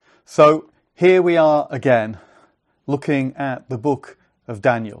So here we are again, looking at the book of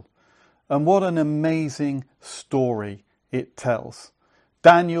Daniel. And what an amazing story it tells.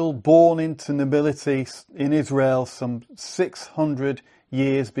 Daniel, born into nobility in Israel some 600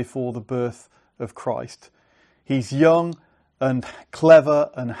 years before the birth of Christ. He's young and clever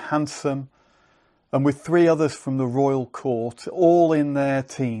and handsome, and with three others from the royal court, all in their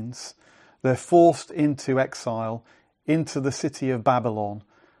teens, they're forced into exile into the city of Babylon.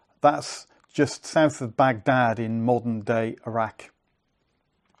 That's just south of Baghdad in modern-day Iraq.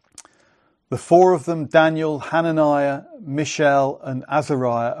 The four of them, Daniel, Hananiah, Mishael and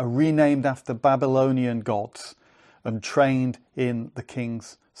Azariah, are renamed after Babylonian gods and trained in the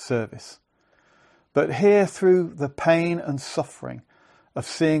king's service. But here, through the pain and suffering of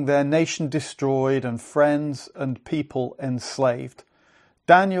seeing their nation destroyed and friends and people enslaved,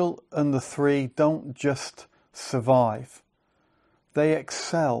 Daniel and the three don't just survive. They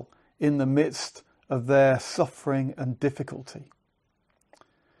excel in the midst of their suffering and difficulty.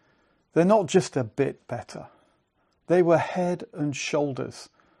 They're not just a bit better. They were head and shoulders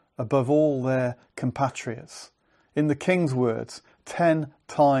above all their compatriots. In the king's words, 10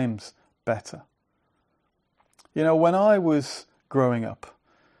 times better. You know, when I was growing up,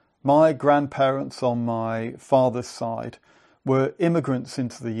 my grandparents on my father's side were immigrants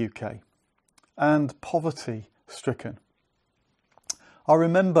into the UK and poverty-stricken. I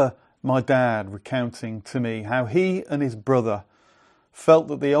remember my dad recounting to me how he and his brother felt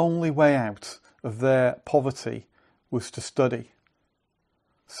that the only way out of their poverty was to study.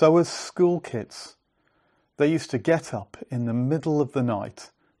 So as school kids, they used to get up in the middle of the night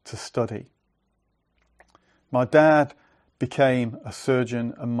to study. My dad became a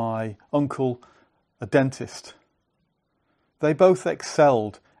surgeon and my uncle a dentist. They both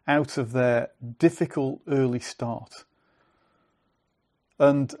excelled out of their difficult early start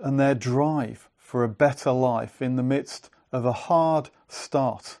and their drive for a better life in the midst of a hard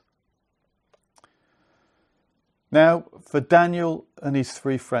start. Now, for Daniel and his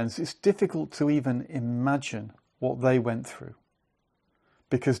three friends, it's difficult to even imagine what they went through,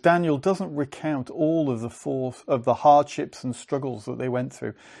 because Daniel doesn't recount all of the hardships and struggles that they went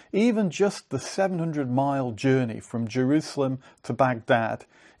through. Even just the 700-mile journey from Jerusalem to Baghdad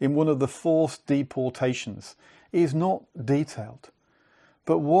in one of the forced deportations is not detailed.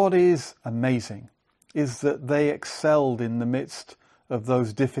 But what is amazing is that they excelled in the midst of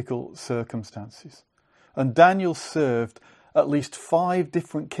those difficult circumstances. And Daniel served at least 5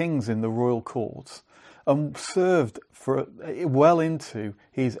 different kings in the royal courts and served for well into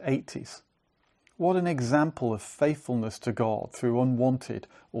his 80s. What an example of faithfulness to God through unwanted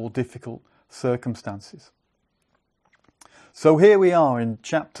or difficult circumstances. So here we are in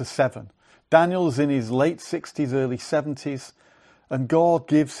chapter 7. Daniel's in his late 60s, early 70s, and God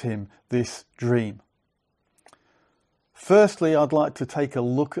gives him this dream. Firstly, I'd like to take a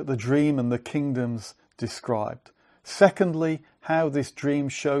look at the dream and the kingdoms described. Secondly, how this dream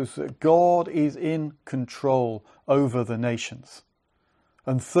shows that God is in control over the nations.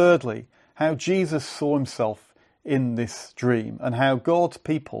 And thirdly, how Jesus saw himself in this dream and how God's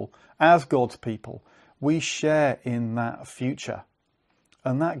people, as God's people, we share in that future.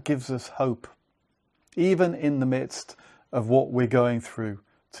 And that gives us hope, even in the midst of what we're going through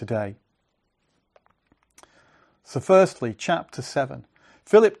today. So firstly, chapter 7.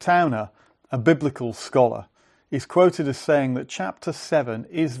 Philip Towner, a biblical scholar, is quoted as saying that chapter 7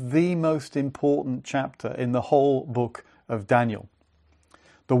 is the most important chapter in the whole book of Daniel.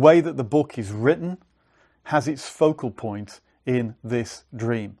 The way that the book is written has its focal point in this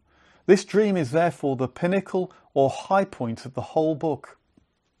dream. This dream is therefore the pinnacle or high point of the whole book.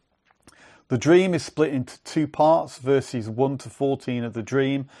 The dream is split into 2 parts, verses 1 to 14 of the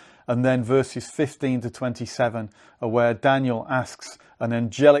dream, and then verses 15 to 27 are where Daniel asks an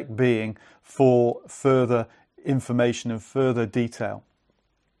angelic being for further information and further detail.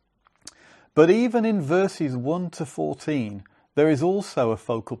 But even in verses 1 to 14, there is also a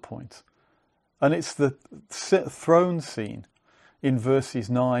focal point, and it's the throne scene in verses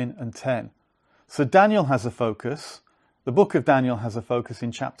 9 and 10. So Daniel has a focus, the book of Daniel has a focus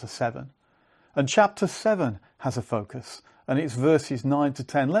in chapter 7, and chapter 7 has a focus, and it's verses 9 to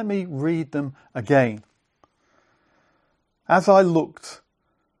 10. Let me read them again. As I looked,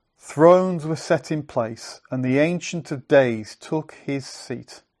 thrones were set in place, and the Ancient of Days took his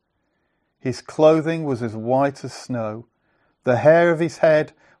seat. His clothing was as white as snow. The hair of his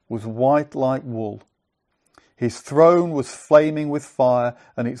head was white like wool. His throne was flaming with fire,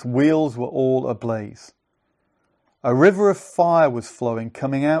 and its wheels were all ablaze. A river of fire was flowing,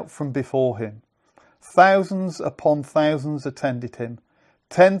 coming out from before him. Thousands upon thousands attended him.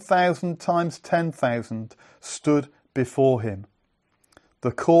 10,000 times 10,000 stood before him.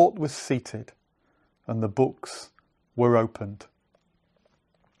 The court was seated and the books were opened.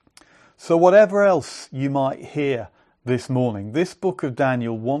 So whatever else you might hear this morning, this book of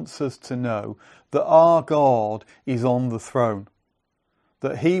Daniel wants us to know that our God is on the throne,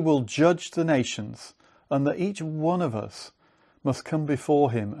 that he will judge the nations, and that each one of us must come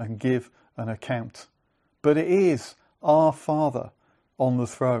before him and give an account. But it is our Father on the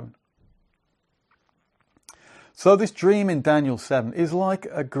throne. So this dream in Daniel 7 is like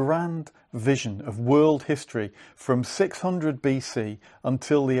a grand vision of world history from 600 BC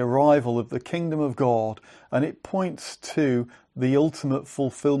until the arrival of the kingdom of God, and it points to the ultimate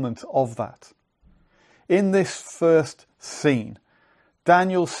fulfillment of that. In this first scene,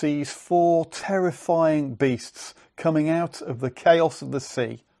 Daniel sees 4 terrifying beasts coming out of the chaos of the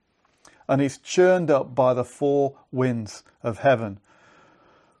sea, and is churned up by the 4 winds of heaven.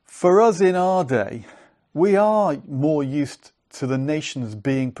 For us in our day, we are more used to the nations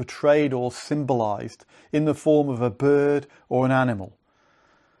being portrayed or symbolised in the form of a bird or an animal.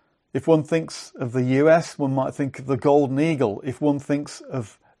 If one thinks of the US, one might think of the golden eagle. If one thinks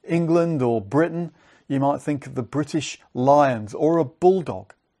of England or Britain, you might think of the British lions or a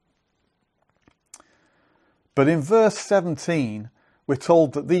bulldog. But in verse 17, we're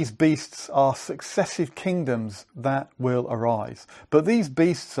told that these beasts are successive kingdoms that will arise. But these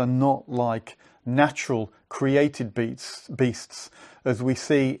beasts are not like natural created beasts as we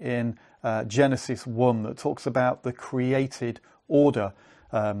see in Genesis 1 that talks about the created order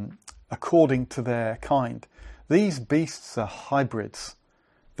according to their kind. These beasts are hybrids.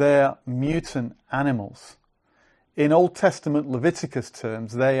 They're mutant animals. In Old Testament Leviticus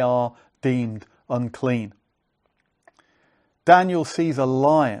terms, they are deemed unclean. Daniel sees a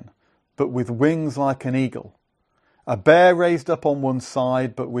lion, but with wings like an eagle. A bear raised up on one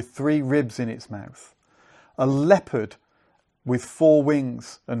side, but with 3 ribs in its mouth. A leopard with 4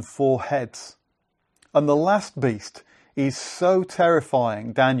 wings and 4 heads. And the last beast is so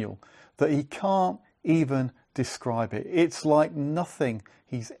terrifying, Daniel, that he can't even describe it. It's like nothing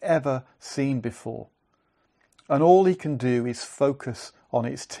he's ever seen before. And all he can do is focus on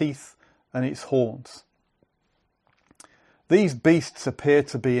its teeth and its horns. These beasts appear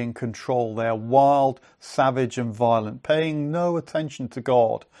to be in control. They are wild, savage and violent, paying no attention to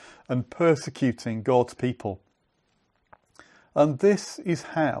God and persecuting God's people. And this is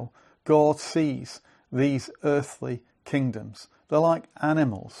how God sees these earthly kingdoms. They're like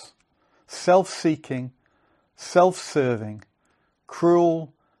animals, self-seeking, self-serving,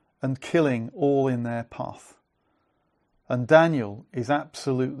 cruel and killing all in their path. And Daniel is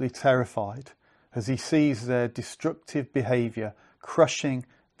absolutely terrified as he sees their destructive behaviour, crushing,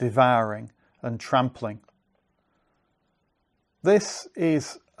 devouring and trampling. This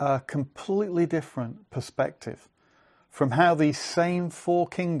is a completely different perspective from how these same 4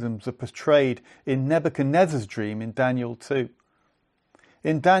 kingdoms are portrayed in Nebuchadnezzar's dream in Daniel 2.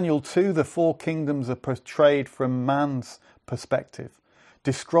 In Daniel 2, the 4 kingdoms are portrayed from man's perspective,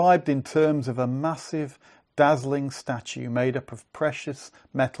 described in terms of a massive, dazzling statue made up of precious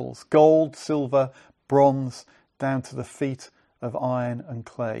metals, gold, silver, bronze, down to the feet of iron and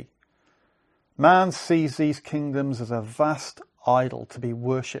clay. Man sees these kingdoms as a vast idol to be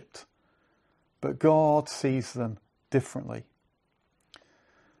worshipped, but God sees them differently.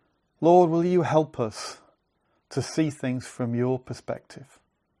 Lord, will you help us to see things from your perspective?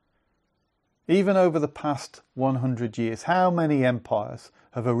 Even over the past 100 years, how many empires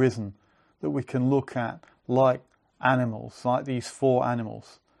have arisen that we can look at like animals, like these 4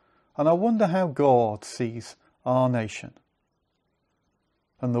 animals? And I wonder how God sees our nation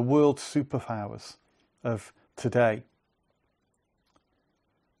and the world superpowers of today.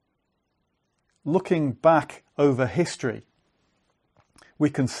 Looking back over history, we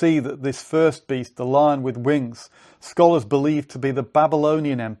can see that this first beast, the lion with wings, scholars believe to be the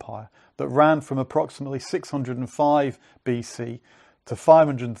Babylonian Empire that ran from approximately 605 BC to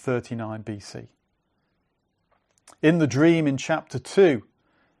 539 BC. In the dream in chapter 2,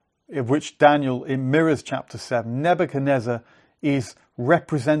 of which Daniel mirrors chapter 7, Nebuchadnezzar is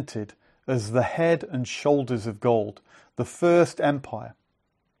represented as the head and shoulders of gold, the first empire.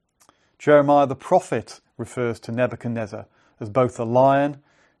 Jeremiah the prophet refers to Nebuchadnezzar as both a lion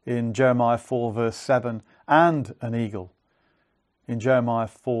in Jeremiah 4 verse 7 and an eagle in Jeremiah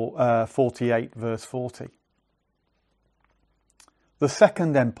 48 verse 40. The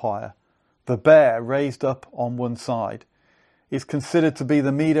second empire, the bear raised up on one side, is considered to be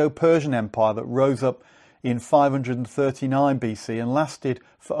the Medo-Persian Empire that rose up in 539 BC and lasted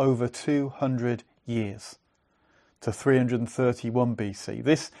for over 200 years. to 331 BC.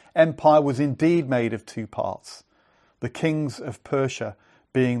 This empire was indeed made of two parts, the kings of Persia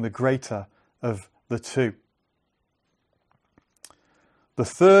being the greater of the two. The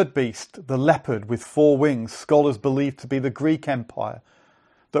third beast, the leopard with four wings, scholars believe to be the Greek Empire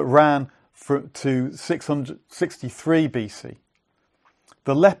that ran to 663 BC.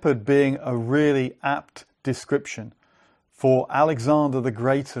 The leopard being a really apt description for Alexander the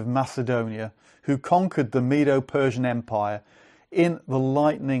Great of Macedonia, who conquered the Medo-Persian Empire in the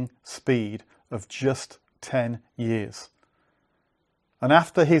lightning speed of just 10 years. And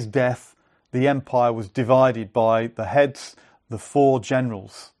after his death, the empire was divided by the heads, the four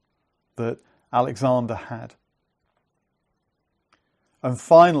generals that Alexander had. And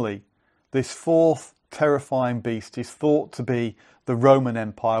finally, this fourth terrifying beast is thought to be the Roman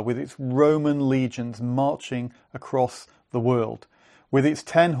Empire, with its Roman legions marching across the world, with its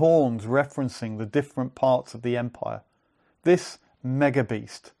 10 horns referencing the different parts of the empire. This mega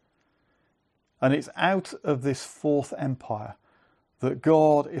beast. And it's out of this fourth empire that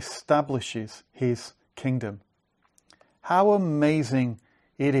God establishes his kingdom. How amazing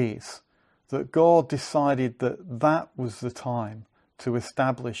it is that God decided that that was the time to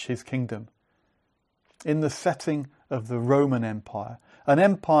establish his kingdom. In the setting of the Roman Empire, an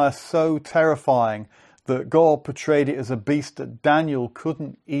empire so terrifying that God portrayed it as a beast that Daniel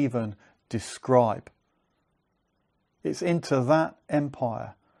couldn't even describe. It's into that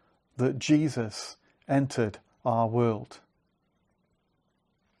empire that Jesus entered our world.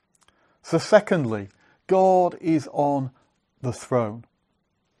 So secondly, God is on the throne.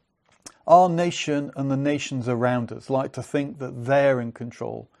 Our nation and the nations around us like to think that they're in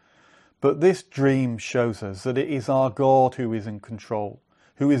control. But this dream shows us that it is our God who is in control,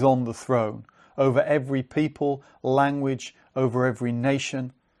 who is on the throne, over every people, language, over every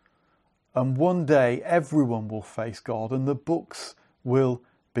nation. And one day everyone will face God and the books will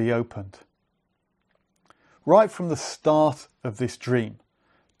be opened. Right from the start of this dream,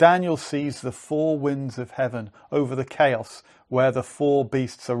 Daniel sees the four winds of heaven over the chaos where the four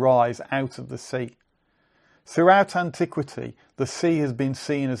beasts arise out of the sea. Throughout antiquity, the sea has been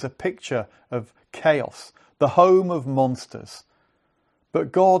seen as a picture of chaos, the home of monsters.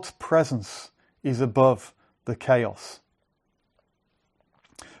 But God's presence is above the chaos.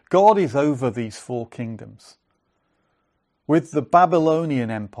 God is over these four kingdoms. With the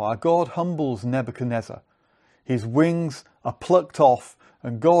Babylonian Empire, God humbles Nebuchadnezzar. His wings are plucked off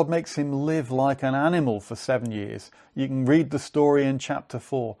and God makes him live like an animal for 7 years. You can read the story in chapter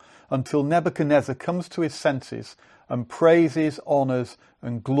 4, until Nebuchadnezzar comes to his senses and praises, honours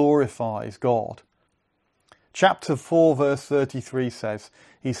and glorifies God. Chapter 4 verse 33 says,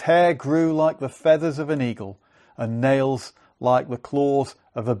 his hair grew like the feathers of an eagle and nails like the claws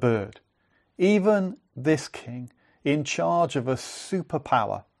of a bird. Even this king, in charge of a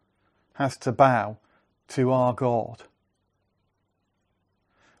superpower, has to bow to our God.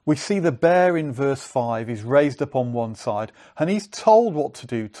 We see the bear in verse 5 is raised up on one side and he's told what to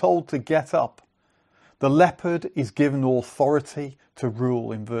do, told to get up. The leopard is given authority to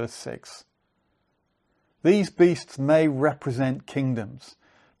rule in verse 6. These beasts may represent kingdoms,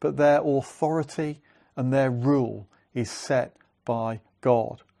 but their authority and their rule is set by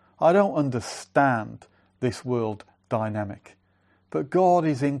God. I don't understand this world dynamic, but God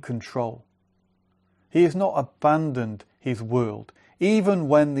is in control. He has not abandoned his world, even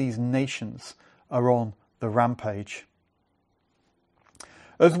when these nations are on the rampage.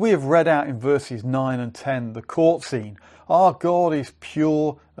 As we have read out in verses 9 and 10, the court scene, our God is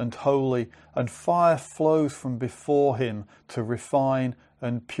pure and holy, and fire flows from before him to refine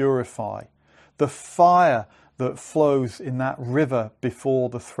and purify. The fire that flows in that river before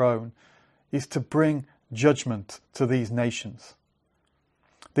the throne is to bring judgment to these nations.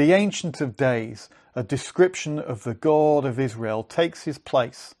 The Ancient of Days, a description of the God of Israel, takes his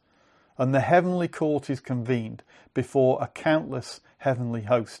place, and the heavenly court is convened before a countless heavenly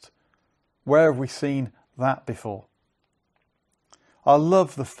host. Where have we seen that before? I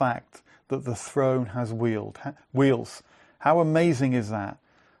love the fact that the throne has wheels. How amazing is that?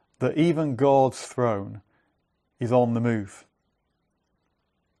 That even God's throne is on the move.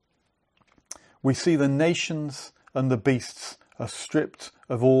 We see the nations and the beasts are stripped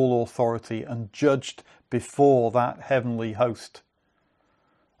of all authority and judged before that heavenly host.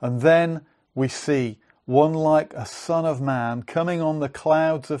 And then we see one like a son of man coming on the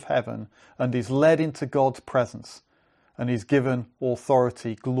clouds of heaven and is led into God's presence and is given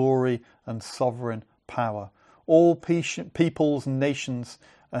authority, glory and sovereign power. All peoples, nations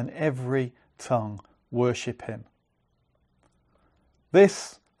and every tongue worship him.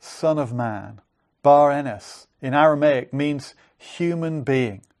 This Son of Man Bar Enes in Aramaic means human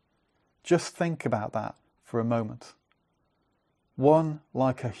being. Just think about that for a moment. One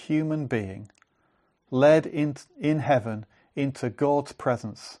like a human being, led in heaven into God's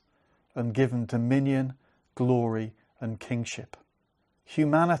presence and given dominion, glory and kingship.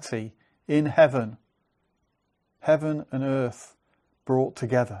 Humanity in heaven, heaven and earth brought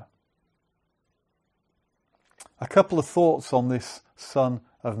together. A couple of thoughts on this Son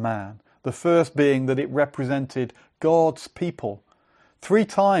of Man. The first being that it represented God's people. 3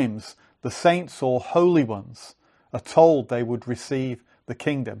 times the saints or holy ones are told they would receive the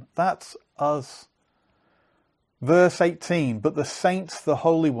kingdom. That's us. Verse 18, but the saints, the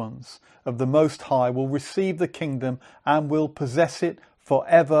holy ones of the Most High, will receive the kingdom and will possess it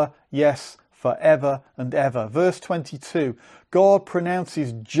forever, yes, forever and ever. Verse 22, God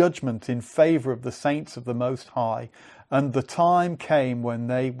pronounces judgment in favour of the saints of the Most High, and the time came when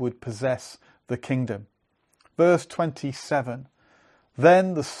they would possess the kingdom. Verse 27,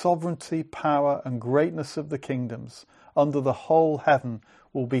 then the sovereignty, power and greatness of the kingdoms under the whole heaven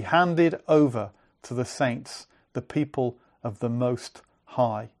will be handed over to the saints, the people of the Most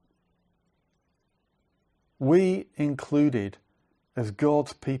High. We included as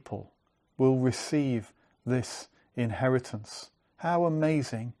God's people will receive this inheritance. How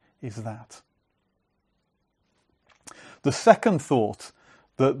amazing is that? The second thought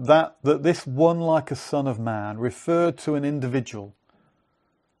that this one like a Son of Man referred to an individual,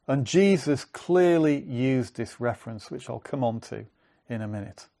 and Jesus clearly used this reference, which I'll come on to in a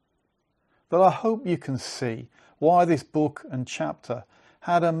minute. But I hope you can see why this book and chapter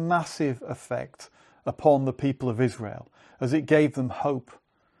had a massive effect upon the people of Israel, as it gave them hope.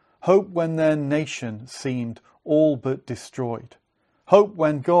 Hope when their nation seemed all but destroyed. Hope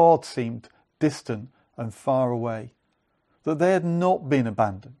when God seemed distant and far away. That they had not been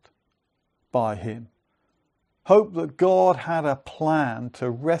abandoned by him. Hope that God had a plan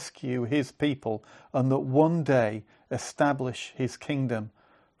to rescue his people and that one day establish his kingdom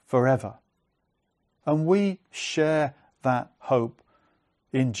forever. And we share that hope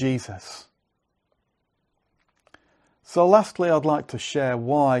in Jesus. So lastly, I'd like to share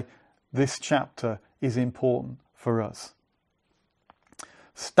why this chapter is important for us.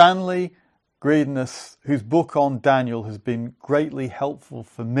 Stanley Greediness, whose book on Daniel has been greatly helpful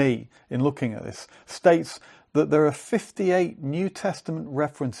for me in looking at this, states that there are 58 New Testament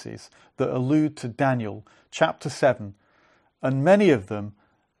references that allude to Daniel chapter 7, and many of them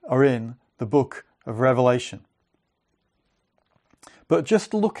are in the book of Revelation. But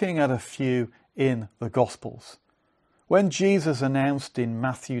just looking at a few in the Gospels. When Jesus announced in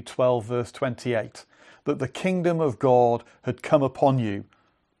Matthew 12 verse 28 that the kingdom of God had come upon you,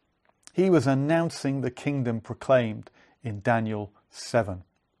 he was announcing the kingdom proclaimed in Daniel 7.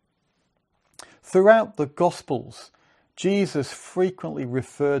 Throughout the Gospels, Jesus frequently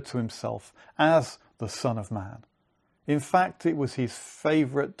referred to himself as the Son of Man. In fact, it was his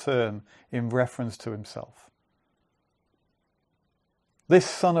favourite term in reference to himself. This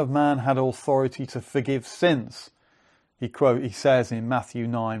Son of Man had authority to forgive sins. He says in Matthew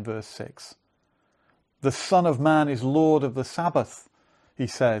 9 verse 6. The Son of Man is Lord of the Sabbath, he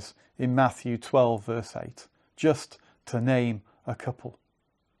says in Matthew 12 verse 8, just to name a couple.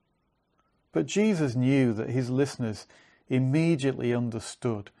 But Jesus knew that his listeners immediately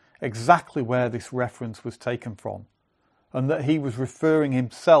understood exactly where this reference was taken from, and that he was referring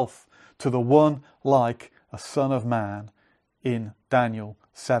himself to the one like a Son of Man in Daniel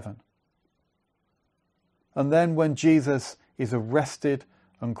 7. And then when Jesus is arrested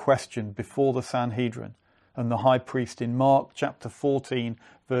and questioned before the Sanhedrin and the high priest in Mark chapter 14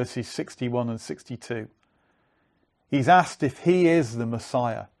 verses 61 and 62, he's asked if he is the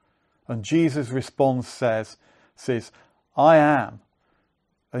Messiah, and Jesus' response says, I am,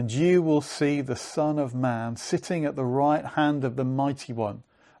 and you will see the Son of Man sitting at the right hand of the Mighty One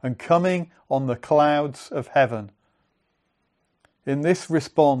and coming on the clouds of heaven. In this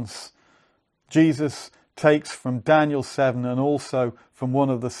response, Jesus takes from Daniel 7 and also from one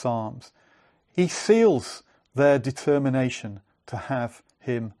of the Psalms. He seals their determination to have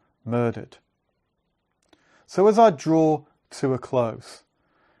him murdered. So as I draw to a close,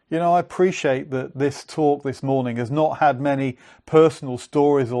 I appreciate that this talk this morning has not had many personal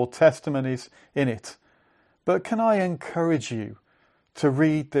stories or testimonies in it. But can I encourage you to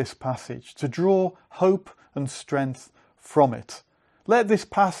read this passage, to draw hope and strength from it? Let this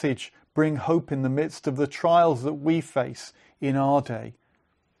passage bring hope in the midst of the trials that we face in our day.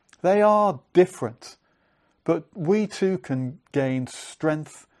 They are different, but we too can gain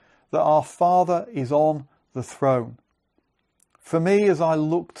strength that our Father is on the throne. For me, as I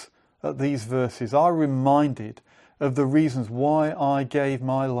looked at these verses, I'm reminded of the reasons why I gave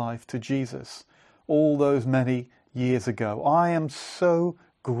my life to Jesus all those many years ago. I am so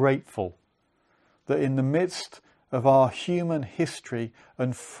grateful that in the midst of our human history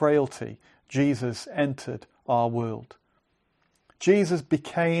and frailty, Jesus entered our world. Jesus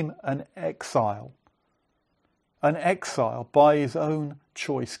became an exile by his own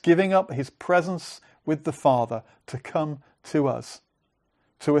choice, giving up his presence with the Father to come to us,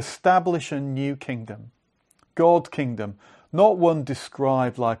 to establish a new kingdom, God's kingdom, not one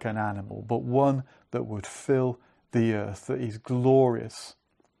described like an animal, but one that would fill the earth, that is glorious.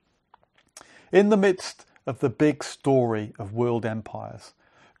 In the midst of the big story of world empires,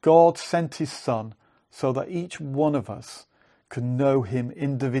 God sent his Son so that each one of us can know him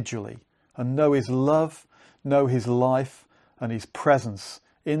individually and know his love, know his life and his presence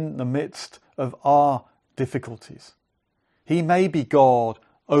in the midst of our difficulties. He may be God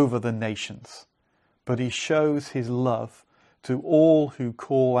over the nations, but he shows his love to all who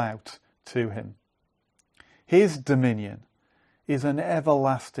call out to him. His dominion is an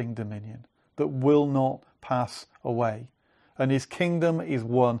everlasting dominion that will not pass away, and his kingdom is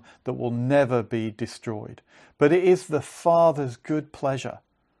one that will never be destroyed. But it is the Father's good pleasure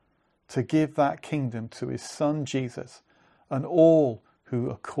to give that kingdom to his Son Jesus and all who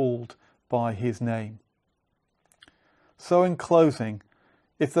are called by his name. So in closing,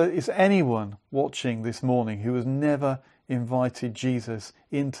 if there is anyone watching this morning who has never invited Jesus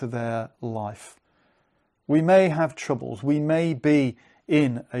into their life, we may have troubles, we may be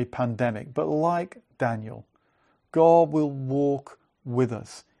in a pandemic, but like Daniel, God will walk with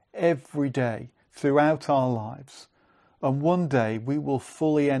us every day throughout our lives. And one day we will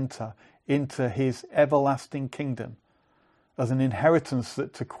fully enter into his everlasting kingdom as an inheritance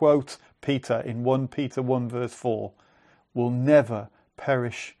that, to quote Peter in 1 Peter 1 verse 4, will never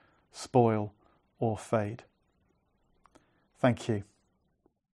perish, spoil or fade. Thank you.